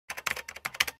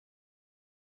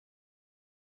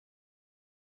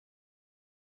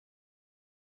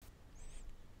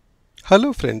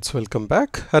Hello friends, welcome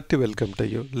back. Hearty welcome to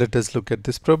you. Let us look at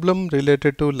this problem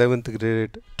related to 11th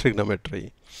grade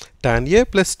trigonometry. Tan A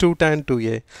plus 2 tan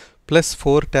 2A plus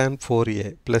 4 tan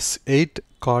 4A plus 8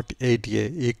 cot 8A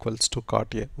equals to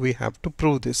cot A. We have to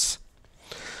prove this.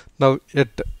 Now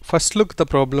at first look the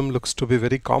problem looks to be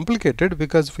very complicated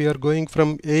because we are going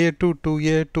from A to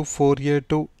 2A to 4A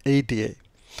to 8A.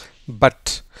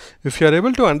 But if you are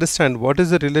able to understand what is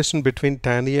the relation between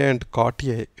tan A and cot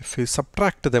A, if we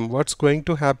subtract them, what's going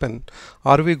to happen?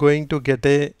 Are we going to get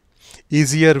a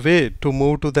easier way to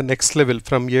move to the next level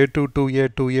from A to 2A,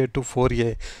 2A to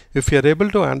 4A? If you are able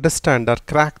to understand or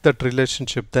crack that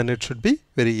relationship, then it should be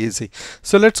very easy.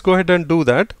 So let's go ahead and do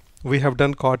that. We have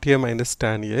done cot A minus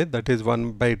tan A, that is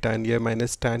 1 by tan A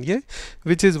minus tan A,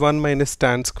 which is 1 minus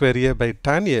tan square A by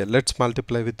tan A. Let's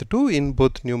multiply with 2 in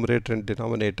both numerator and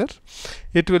denominator.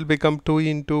 It will become 2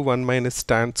 into 1 minus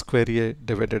tan square A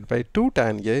divided by 2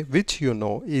 tan A, which you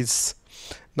know is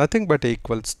nothing but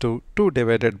equals to 2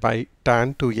 divided by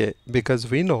tan 2A, because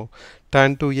we know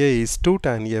tan 2A is 2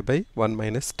 tan A by 1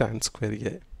 minus tan square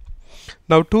A.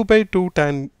 Now 2 by 2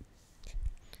 tan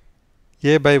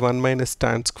A by 1 minus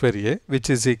tan square A, which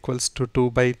is equals to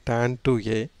 2 by tan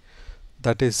 2A,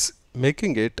 that is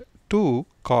making it 2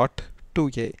 cot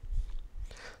 2A.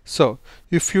 So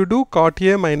if you do cot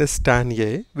A minus tan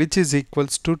A, which is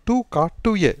equals to 2 cot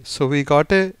 2A, so we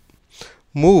got a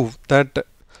move that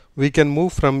we can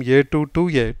move from A to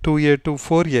 2A, 2A to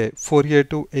 4A, 4A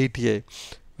to 8A.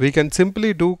 We can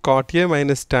simply do cot A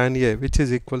minus tan A, which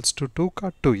is equals to 2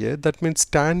 cot 2A. That means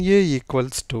tan A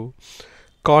equals to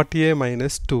cot A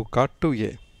minus 2 cot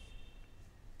 2A.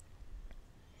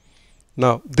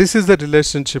 Now this is the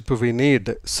relationship we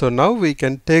need. So now we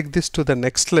can take this to the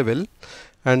next level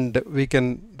and we can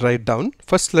write down.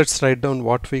 First let's write down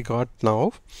what we got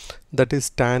now. That is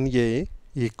tan A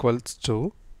equals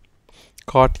to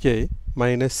cot A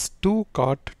minus 2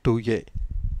 cot 2A.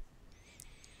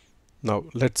 Now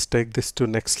let's take this to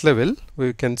next level.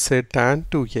 We can say tan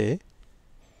 2A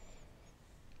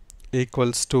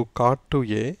equals to cot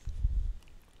 2A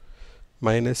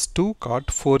minus 2 cot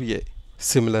 4A.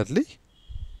 Similarly,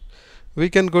 we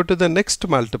can go to the next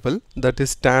multiple, that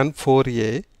is tan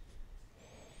 4A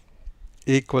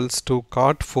equals to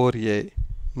cot 4A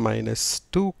minus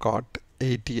 2 cot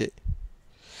 8A.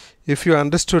 If you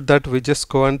understood that, we just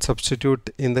go and substitute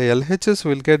in the LHS,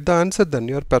 we'll get the answer, then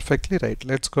you are perfectly right.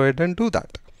 Let's go ahead and do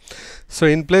that. So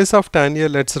in place of tan A,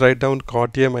 let's write down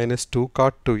cot A minus 2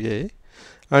 cot 2A.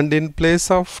 And in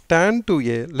place of tan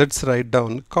 2A, let's write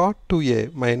down cot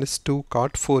 2A minus 2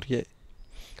 cot 4A.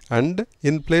 And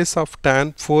in place of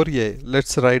tan 4A,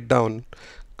 let's write down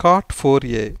cot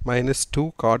 4A minus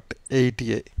 2 cot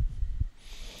 8A.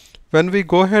 When we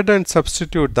go ahead and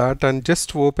substitute that and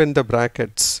just open the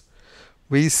brackets,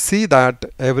 we see that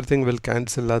everything will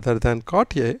cancel other than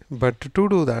cot A, but to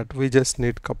do that we just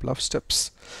need couple of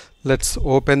steps. Let's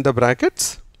open the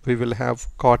brackets. We will have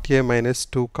cot A minus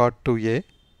 2 cot 2A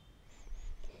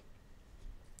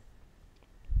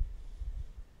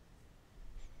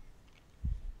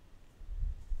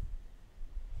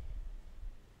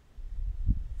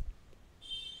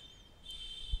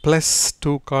plus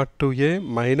 2 cot 2A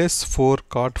minus 4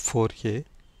 cot 4A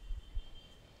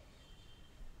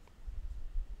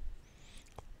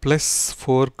plus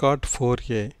 4 cot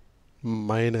 4A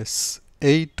minus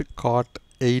 8 cot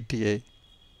 8A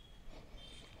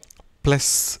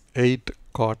plus 8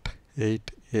 cot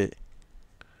 8A.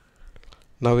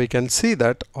 Now we can see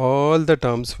that all the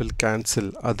terms will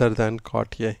cancel other than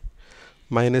cot A.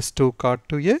 Minus 2 cot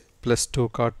 2A plus 2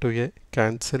 cot 2A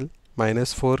cancel.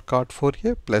 Minus 4 cot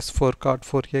 4A plus 4 cot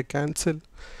 4A cancel.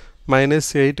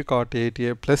 Minus 8 cot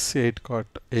 8A plus 8 cot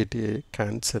 8A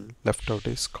cancel. Left out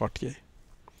is cot A.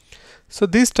 So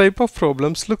these type of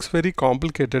problems looks very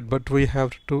complicated, but we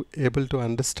have to able to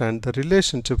understand the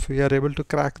relationship. We are able to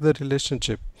crack the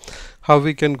relationship. How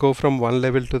we can go from one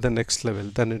level to the next level,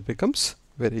 then it becomes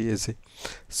very easy.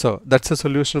 So that's a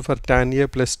solution for tan A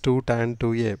plus 2 tan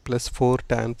 2A plus 4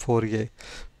 tan 4A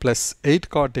plus 8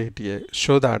 cot 8A.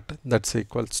 Show that that's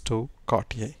equals to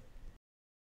cot A.